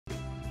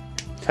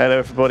Hello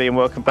everybody and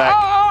welcome back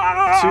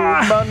to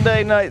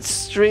Monday Night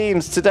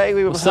Streams. Today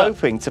we were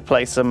hoping to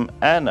play some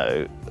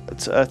Anno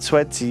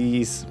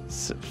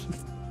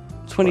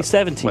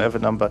 2017. Whatever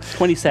number.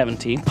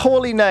 2017.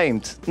 Poorly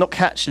named, not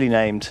catchily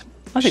named.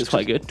 I think it's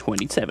quite good.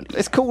 2017.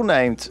 It's cool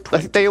named. I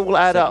think they all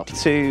add up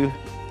to...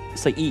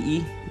 It's like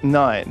EE.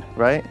 9,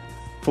 right?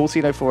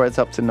 1404 adds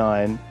up to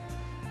 9.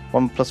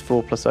 1 plus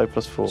 4 plus 0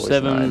 plus 4 is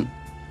 9.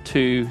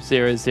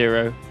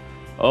 7200.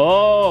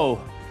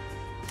 Oh!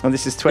 And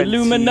this is 2017.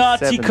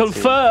 Illuminati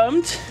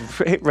confirmed.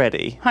 Hit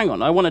ready. Hang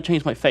on, I want to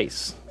change my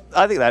face.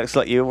 I think that looks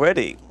like you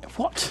already.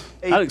 What?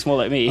 That looks more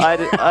like me. Yeah,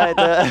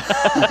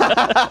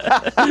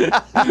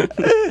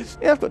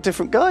 I've got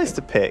different guys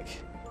to pick.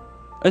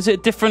 Is it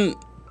a different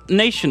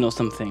nation or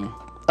something?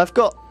 I've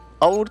got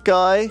old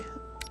guy.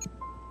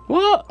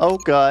 What?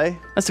 Old guy.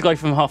 That's the guy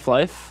from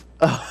Half-Life.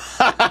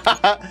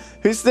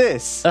 Who's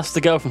this? That's the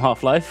girl from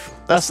Half-Life.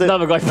 That's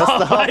another guy from Half-Life.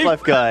 That's the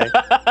Half-Life guy.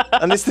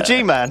 And this is the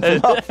G-Man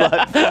from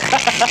Half-Life.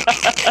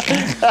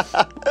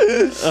 Do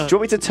you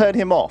want me to turn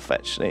him off,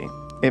 actually?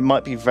 It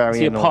might be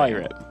very annoying. Is he a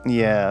pirate?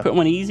 Yeah. Put him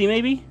on easy,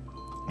 maybe?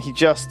 He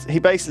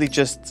basically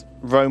just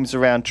roams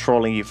around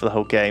trolling you for the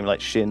whole game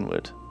like Shin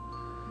would.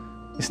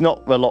 It's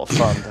not a lot of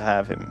fun to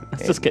have him.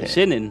 Let's just get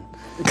Shin in.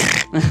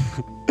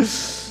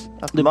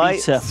 My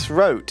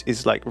throat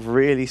is like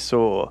really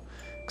sore.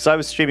 Because I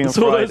was streaming on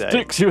Friday. All those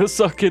dicks you were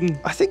sucking.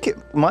 I think it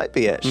might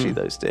be actually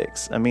those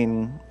dicks. I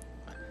mean,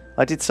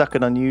 I did suck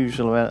an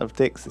unusual amount of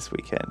dicks this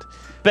weekend.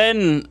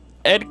 Ben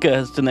Edgar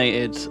has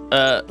donated.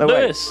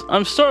 Lewis,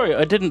 I'm sorry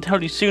I didn't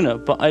tell you sooner,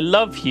 but I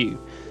love you.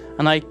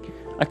 And I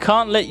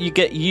can't let you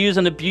get used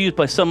and abused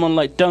by someone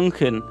like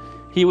Duncan.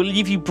 He will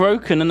leave you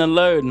broken and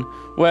alone,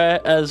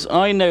 whereas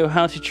I know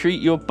how to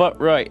treat your butt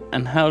right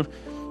and how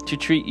to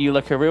treat you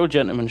like a real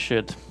gentleman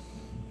should.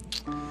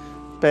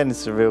 Ben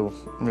is a real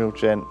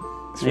gent.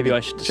 It's Maybe really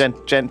I should a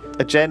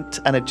gent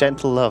and a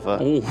gentle lover.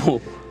 Oh.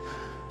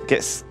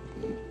 Gets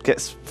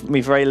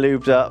me very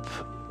lubed up,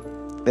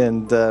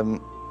 and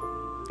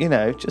you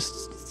know,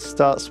 just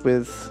starts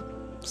with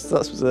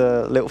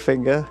a little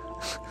finger,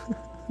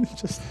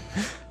 just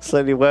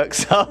slowly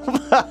works up.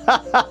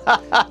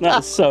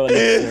 That's so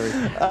unnecessary.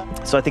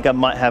 So I think I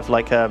might have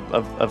like a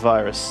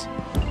virus,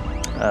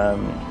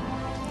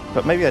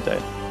 but maybe I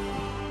don't.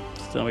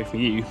 Stay away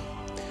from you.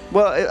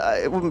 Well,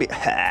 it wouldn't be.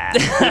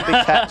 It wouldn't be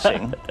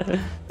catching.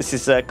 This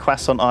is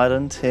Croissant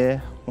Island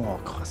here. Oh,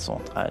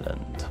 Croissant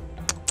Island.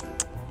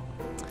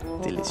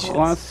 Delicious.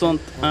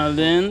 Croissant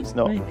Island.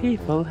 Not, my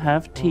people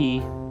have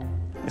tea.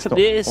 It's not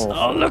this. awful.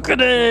 Oh, look at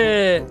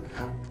it.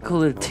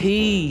 Call it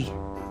tea.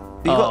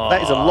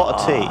 That is a lot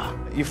of tea.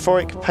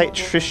 Euphoric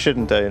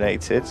Patrician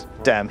donated.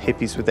 Damn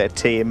hippies with their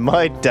tea. In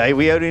my day,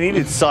 we only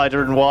needed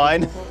cider and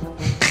wine.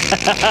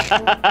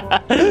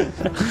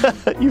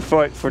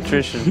 Euphoric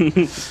Patrician.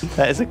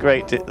 That's a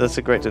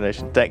great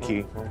donation. Thank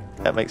you.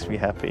 That makes me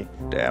happy.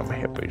 Damn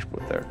hippies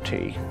with their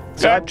tea.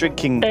 So I'm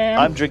drinking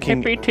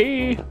hippie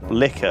tea.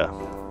 Liquor.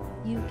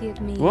 You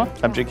give me What?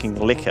 I'm drinking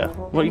liquor.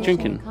 What are you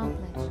drinking?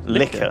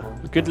 Liquor.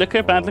 Good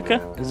liquor, bad liquor?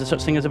 Is there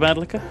such thing as a bad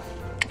liquor?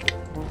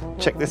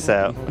 Check this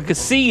out. A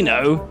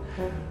casino?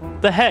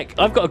 The heck?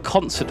 I've got a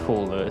concert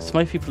hall, Lewis.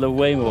 My people are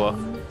way more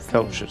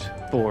Cultured.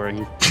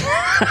 boring.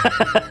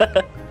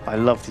 I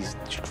love these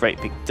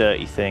great big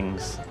dirty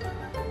things.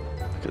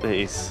 Look at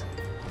these.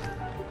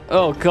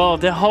 Oh god,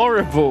 they're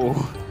horrible.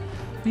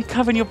 What are you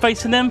covering your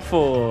face in them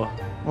for?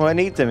 Well, I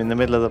need them in the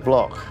middle of the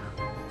block.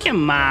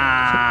 Come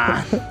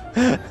on.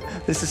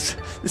 This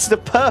is the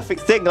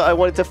perfect thing that I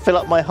wanted to fill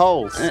up my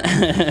holes.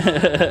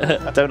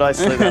 Don't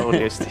isolate that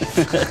audio, Steve.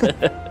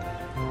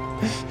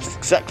 It's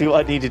exactly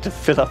what I needed to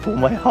fill up all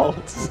my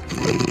holes.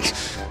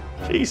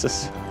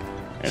 Jesus.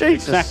 That's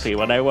exactly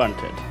what I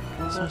wanted.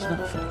 So it's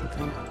not a fucking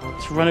thing.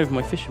 It's run over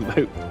my fishing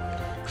boat.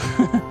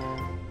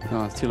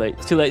 Oh, it's too late.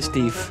 It's too late,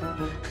 Steve.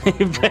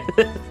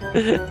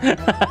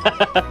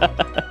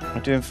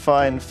 I'm doing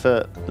fine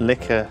for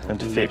liquor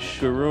and fish.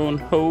 Liquor on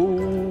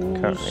hose.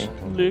 Currently.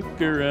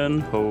 Liquor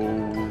and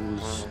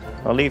hose.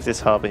 I'll leave this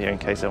harbour here in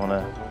case I want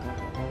to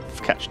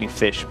catch any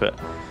fish, but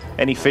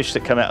any fish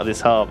that come out of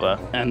this harbour,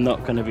 And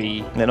not going to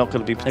be... they're not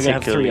going to be They're going to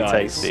have particularly 3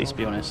 eyes, tasty. let's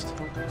be honest.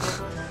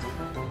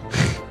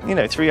 You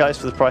know, 3 eyes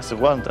for the price of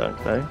 1, don't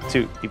they?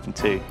 2, even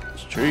 2.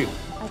 It's true.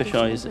 Fish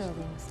eyes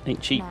ain't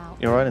cheap.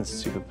 Your island's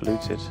super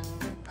polluted.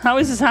 How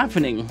is this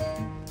happening? I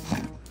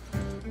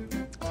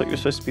thought you were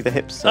supposed to be the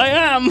hipster. I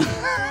am!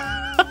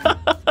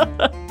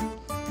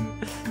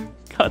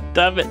 God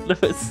damn it,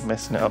 Lewis.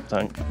 Messing it up,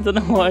 Dunk. I don't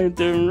know what I'm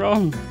doing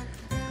wrong.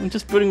 I'm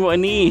just putting what I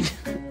need.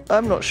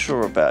 I'm not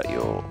sure about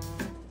your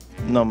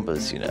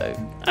numbers, you know.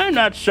 I'm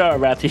not sure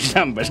about these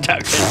numbers,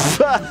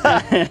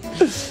 Duncan.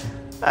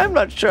 I'm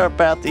not sure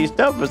about these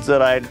numbers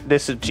that I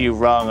listened to you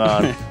wrong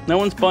on. No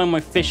one's buying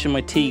my fish and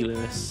my tea,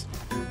 Lewis.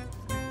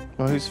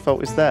 Well, whose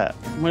fault is that?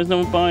 Where's no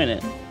one buying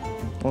it?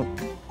 Well,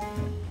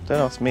 don't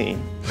ask me.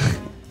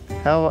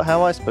 How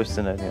am I supposed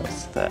to know the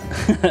answer to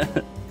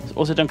that?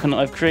 Also, Duncan,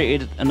 I've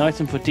created an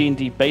item for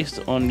D&D based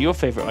on your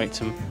favourite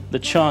item, the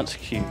Chance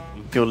Cube.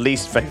 Your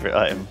least favourite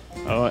item.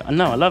 Oh,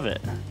 no, I love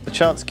it. The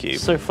Chance Cube.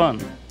 It's so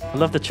fun. I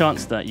love the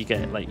chance that you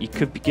get. Like, you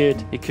could be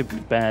good, it could be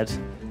bad.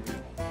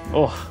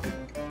 Oh.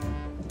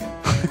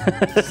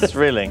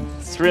 Thrilling.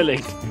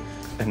 Thrilling.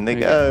 And they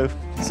go.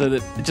 So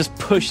that it just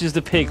pushes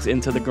the pigs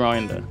into the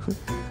grinder.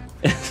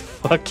 It's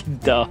fucking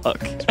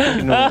dark. It's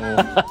pretty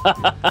normal.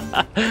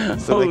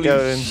 So Holy they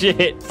go in.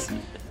 shit.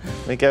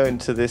 They go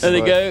into this. There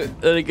they go.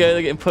 There they go.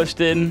 They're getting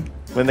pushed in.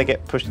 When they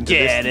get pushed into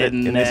Get this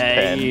in this there,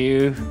 pen,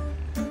 you.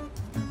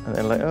 and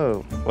they're like,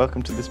 "Oh,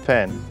 welcome to this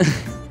pen.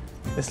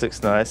 This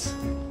looks nice."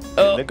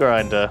 Oh. In the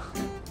grinder.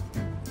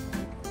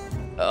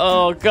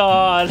 Oh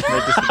God. They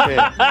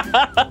disappear.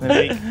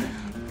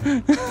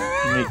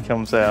 The meat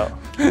comes out.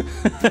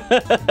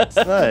 It's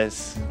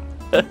nice.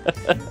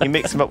 You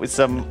mix them up with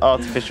some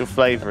artificial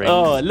flavouring.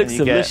 Oh, it looks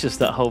delicious,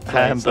 that whole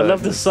place. I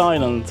love the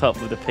sign on the top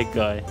of the pig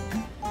guy.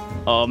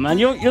 Oh man,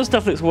 your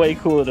stuff looks way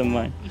cooler than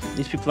mine.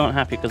 These people aren't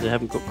happy because they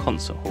haven't got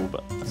concert hall,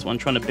 but that's why I'm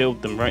trying to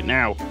build them right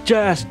now.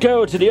 Just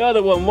go to the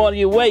other one while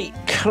you wait.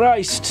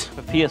 Christ.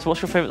 P.S.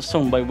 What's your favourite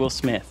song by Will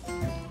Smith?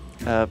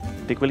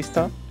 Big Willie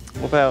Star?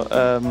 What about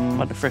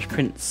Like the Fresh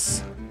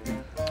Prince.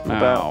 What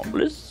about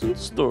Listen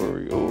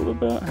story all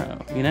about how,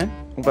 you know?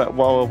 what about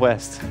Wild Wild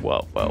West?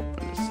 Well,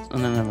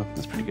 no,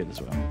 that's pretty good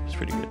as well. It's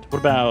pretty good. What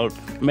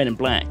about Men in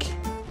Black?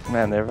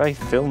 Man, they're very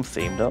film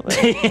themed, aren't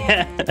they?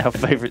 Yeah. Our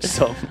favourite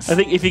songs. I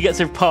think if he gets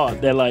a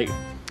part, they're like,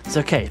 it's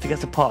okay. If he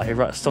gets a part, he'll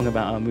write a song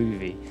about our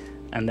movie,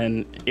 and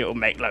then it'll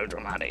make loads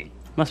of money.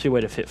 Must be a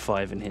way to fit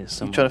 5 in here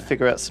somewhere. I'm trying to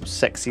figure out some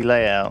sexy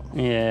layout.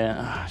 Yeah.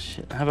 Ah,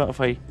 shit. How about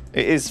if I...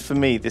 It is, for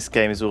me, this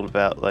game is all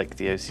about, like,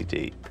 the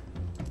OCD.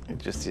 It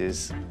just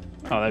is.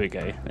 Oh, there we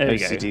go. There we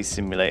go. OCD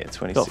Simulator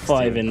 2016. Got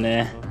 5 in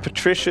there.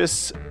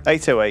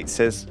 Patricius808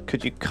 says,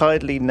 could you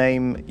kindly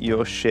name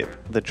your ship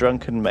the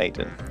Drunken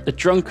Maiden? The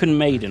Drunken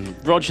Maiden.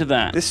 Roger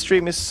that. This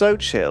stream is so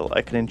chill,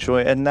 I can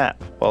enjoy a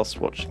nap whilst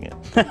watching it.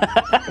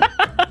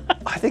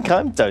 I think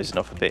I'm dozing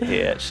off a bit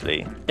here,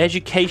 actually.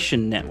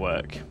 Education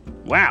Network.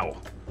 Wow.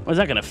 Where's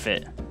that going to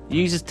fit? It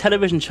uses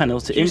television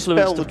channels to influence...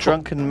 You spelled the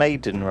Drunken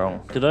Maiden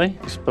wrong. Did I?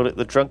 You spelled it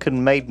the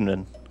Drunken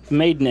Maiden.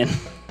 Maidenin.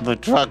 The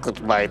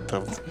Drunken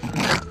Maiden.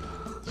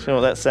 Sure,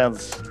 that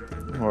sounds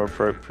more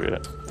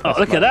appropriate. Oh,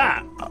 look at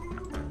that!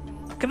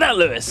 Look at that,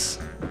 Lewis.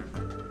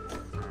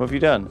 What have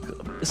you done?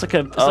 It's like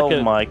a...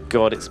 My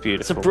God, it's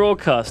beautiful. It's a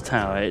broadcast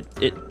tower.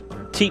 It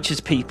teaches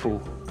people.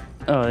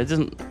 Oh, it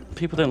doesn't...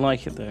 People don't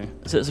like it, though.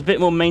 So it's a bit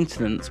more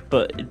maintenance,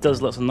 but it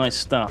does lots of nice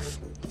stuff.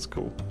 That's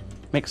cool.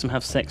 Makes them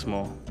have sex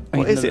more.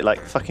 What is it,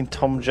 like fucking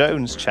Tom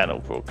Jones channel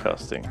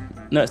broadcasting?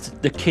 No, it's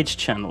the kids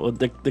channel. Or it's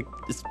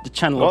the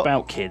channel What?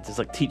 about kids. It's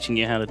like teaching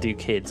you how to do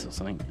kids or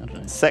something. I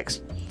don't know.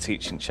 Sex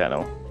teaching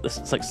channel.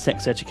 It's like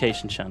sex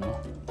education channel.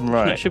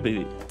 Right. No, it should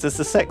be. Does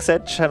the sex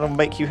ed channel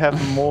make you have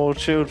more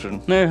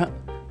children? No,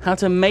 how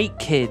to make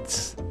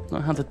kids.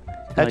 Not how to...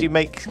 How do you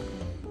make...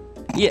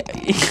 Yeah.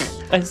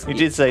 You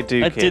did say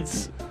do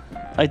kids.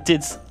 I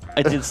did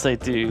say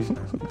do.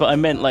 But I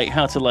meant like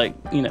how to, like,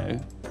 you know...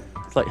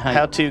 Like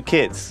how to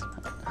kids.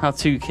 How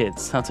to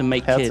kids. How to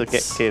make how kids. How to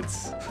get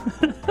kids.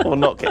 Or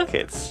not get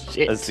kids,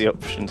 Shit. as the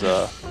options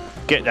are.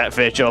 Get that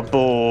fish on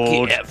board.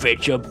 Get that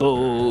fish on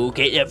board.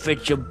 Get that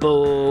fish on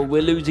board.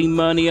 We're losing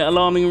money at an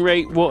alarming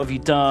rate. What have you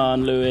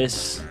done,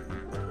 Lewis?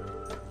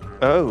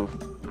 Oh.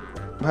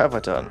 What have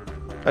I done?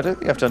 I don't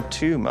think I've done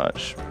too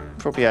much.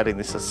 Probably adding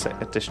this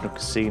additional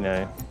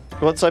casino.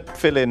 Once I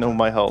fill in all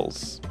my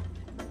holes,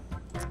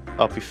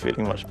 I'll be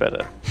feeling much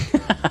better.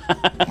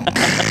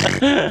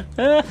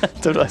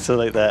 Don't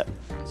isolate that.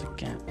 It's a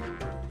gap.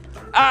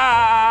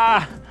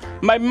 Ah!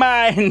 My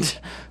mind!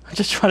 I'm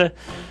just trying to...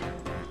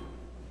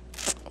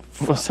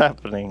 What's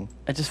happening?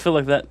 I just feel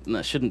like that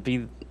shouldn't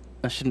be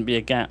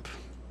a gap.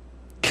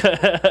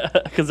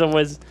 Because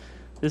otherwise,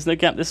 there's no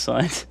gap this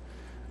side.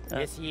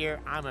 This year,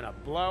 I'm gonna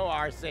blow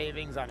our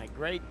savings on a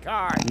great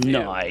car.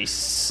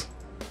 Nice.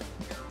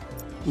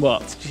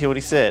 What? Did you hear what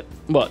he said?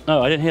 What?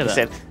 No, I didn't hear that. He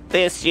said,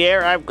 this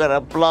year I'm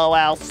gonna blow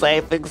our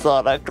savings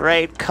on a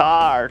great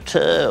car,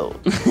 too.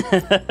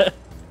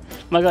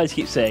 My guys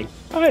keep saying,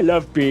 I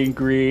love being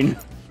green.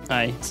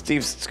 Hi.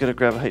 Steve's gonna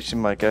grab a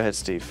HDMI. Go ahead,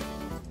 Steve.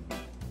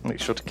 Make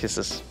sure to kiss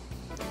us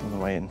on the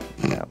way in.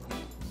 Yeah.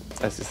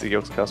 As is the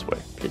Yogscast way.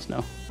 Please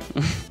no.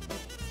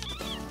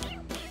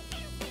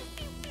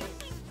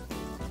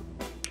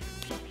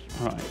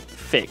 Alright,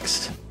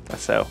 fixed.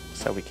 That's how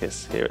we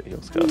kiss here at the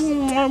Yogscast.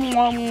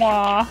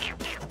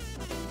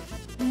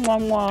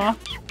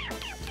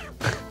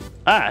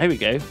 Ah, here we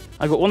go.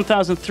 I got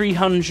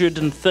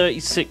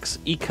 1,336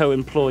 eco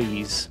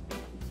employees.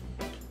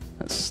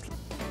 That's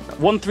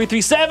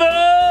 1337.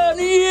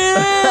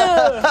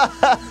 Yeah!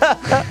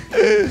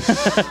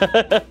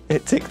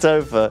 It ticked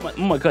over.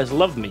 My guys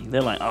love me.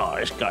 They're like, oh,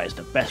 this guy is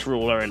the best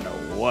ruler in the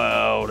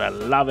world. I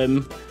love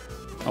him.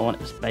 I want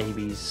his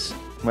babies.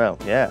 Well,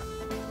 yeah.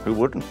 Who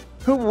wouldn't?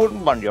 Who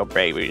wouldn't want your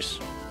babies?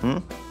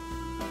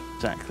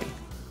 Exactly.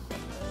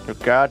 You're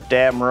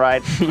goddamn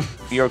right.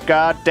 You're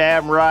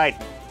goddamn right.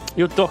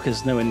 Your doc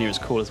is nowhere near as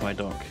cool as my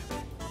doc.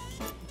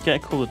 Get a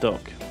cooler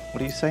doc.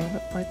 What are you saying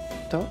about my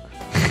dog?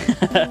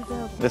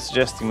 They're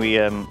suggesting we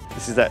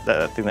this is that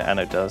thing that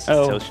Anno does. It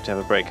Oh. tells you to have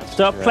a break. After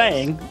Stop 2 hours.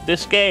 playing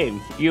this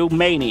game, you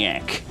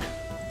maniac.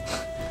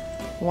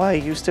 Why are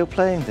you still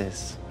playing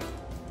this?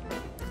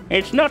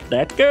 It's not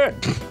that good.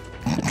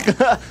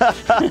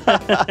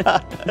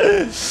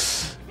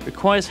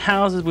 Requires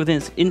houses within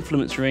its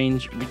influence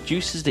range.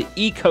 Reduces the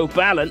eco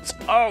balance.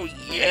 Oh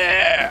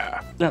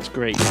yeah, that's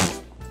great.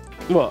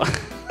 What?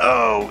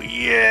 Oh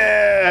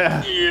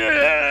yeah.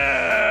 Yeah.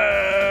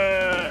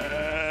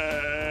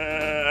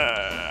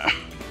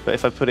 But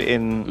if I put it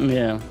in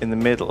in the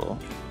middle,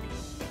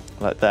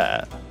 like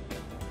that,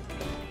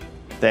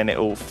 then it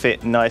will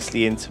fit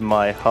nicely into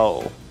my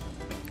hole.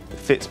 It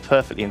fits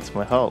perfectly into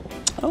my hole.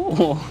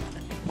 Oh.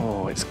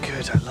 Oh, it's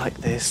good. I like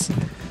this.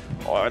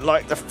 Oh, I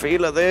like the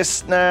feel of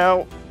this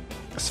now.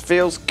 This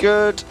feels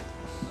good.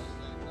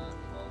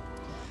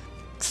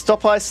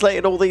 Stop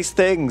isolating all these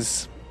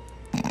things.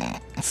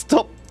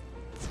 Stop.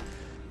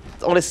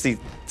 Honestly,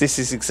 this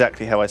is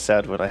exactly how I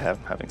sound when I am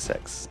having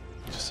sex.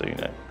 Just so you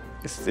know.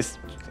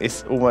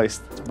 It's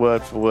almost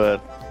word for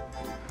word.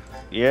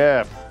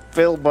 Yeah,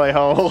 fill my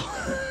hole.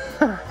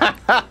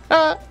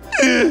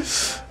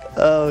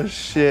 Oh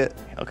shit.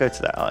 I'll go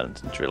to that island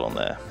and drill on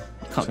there.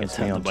 Can't get Turns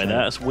me tempted on by to-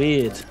 that. That's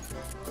weird.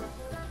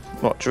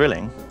 What,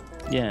 drilling?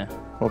 Yeah.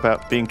 What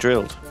about being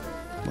drilled?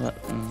 What?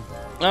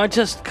 I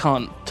just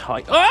can't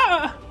type.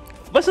 Ah!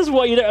 This is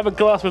why you don't have a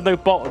glass with no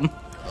bottom.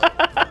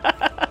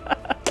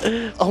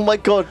 Oh my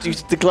god, you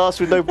the glass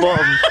with no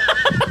bottom.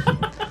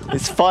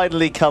 It's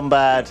finally come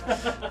bad,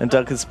 and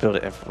Duncan spilled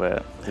it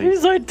everywhere.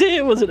 Whose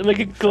idea was it to make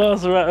a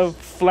glass out of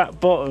flat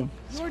bottom?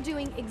 You're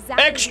doing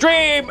exactly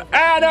Extreme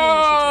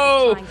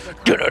Anno!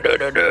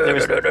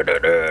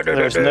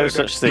 There is no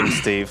such thing,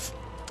 Steve.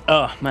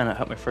 Oh man, that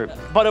hurt my throat.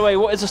 By the way,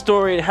 what is the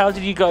story? How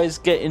did you guys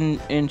get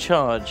in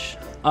charge?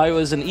 I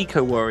was an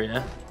eco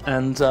warrior,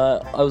 and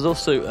I was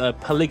also a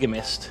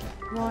polygamist.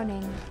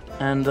 Warning.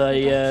 And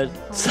I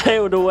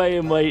sailed away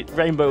in my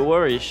Rainbow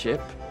Warrior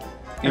ship.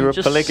 You were a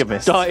just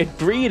polygamist. Started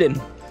breeding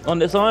on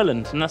this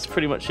island, and that's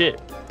pretty much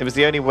it. It was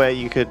the only way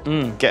you could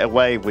get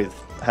away with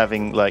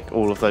having like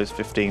all of those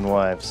 15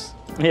 wives.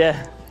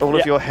 Yeah. All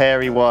of your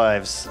hairy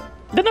wives.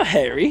 They're not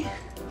hairy.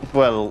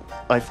 Well,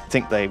 I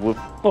think they would.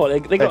 Well, they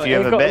got, Have you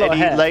they've ever got a met lot of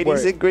any hair ladies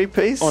where- in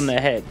Greenpeace? on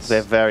their heads.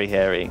 They're very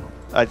hairy.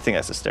 I think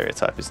that's a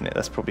stereotype, isn't it?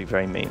 That's probably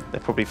very mean.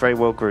 They're probably very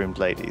well groomed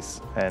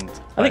ladies, and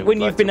I think would when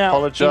like you've been to out,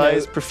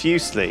 apologise you know,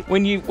 profusely.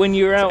 when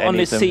you're out To on any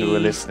the of them sea who are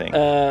listening.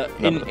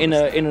 in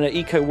an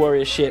eco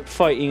warrior ship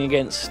fighting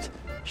against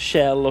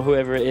Shell or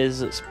whoever it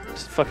is that's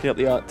fucking up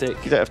the Arctic.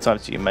 You don't have time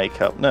to do your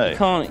makeup, no. You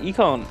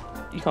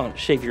can't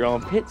shave your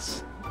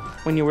armpits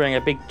when you're wearing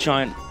a big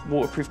giant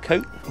waterproof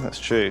coat. That's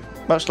true.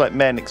 Much like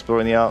men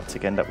exploring the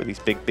Arctic end up with these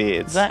big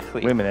beards.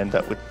 Exactly. Women end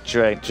up with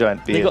giant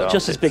beard They got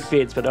just as big armpits.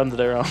 beards, but under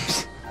their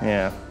arms.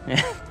 Yeah.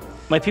 Yeah.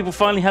 My people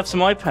finally have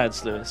some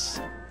iPads, Lewis.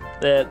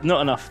 They're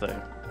not enough though.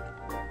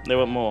 They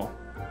want more.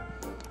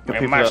 Your We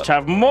people must are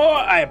have more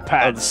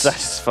iPads.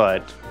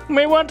 unsatisfied.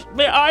 We want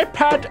the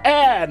iPad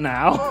Air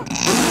now.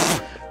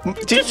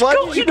 Just Why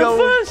go did you to the go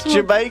first one.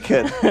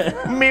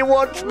 Jamaican? Me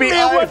want me We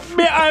want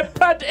the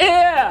iPad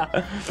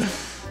Air.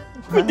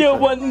 We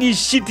don't want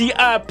this shitty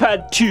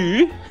iPad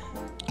 2.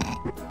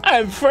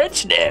 I'm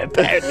French there,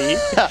 apparently.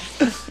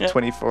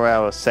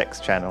 24-hour sex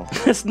channel.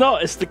 It's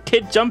not. It's the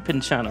kid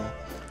jumping channel.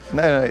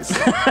 No, it's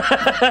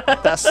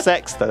that's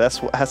sex though.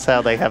 That's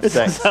how they have This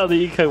sex. is how the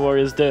eco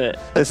warriors do it.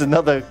 There's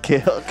another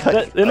kid.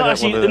 They're not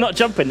actually. They're not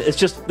jumping. It's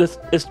just.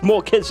 It's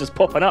more kids just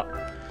popping up.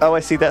 Oh, I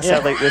see. That's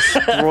how they're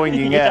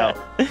groining Yeah. out.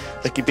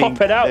 They're being,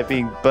 Pop it out. They're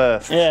being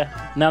birthed.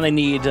 Yeah. Now they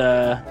need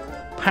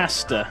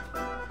pasta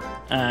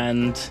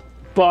and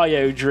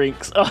bio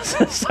drinks. Oh,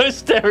 so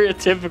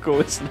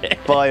stereotypical, isn't it?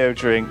 Bio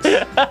drinks.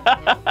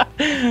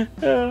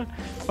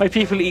 My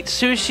people eat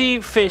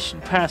sushi, fish,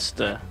 and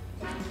pasta,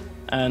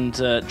 and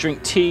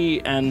drink tea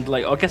and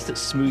I guess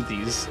it's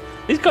smoothies.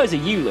 These guys are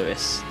you,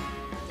 Lewis.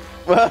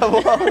 what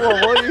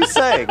are you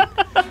saying?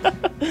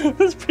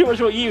 That's pretty much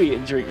what you eat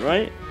and drink,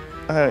 right?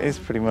 It is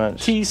pretty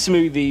much. Tea,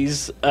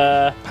 smoothies,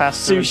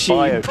 Pasta and sushi,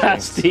 bio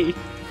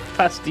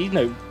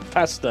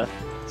pasta.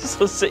 It's just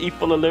a city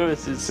full of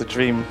It's Lewises. a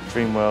dream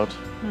world.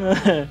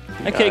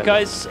 Okay,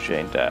 guys.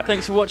 Jane Doe.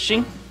 Thanks for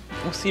watching.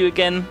 We'll see you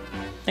again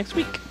next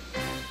week.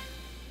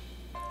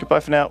 Goodbye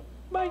for now.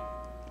 Bye.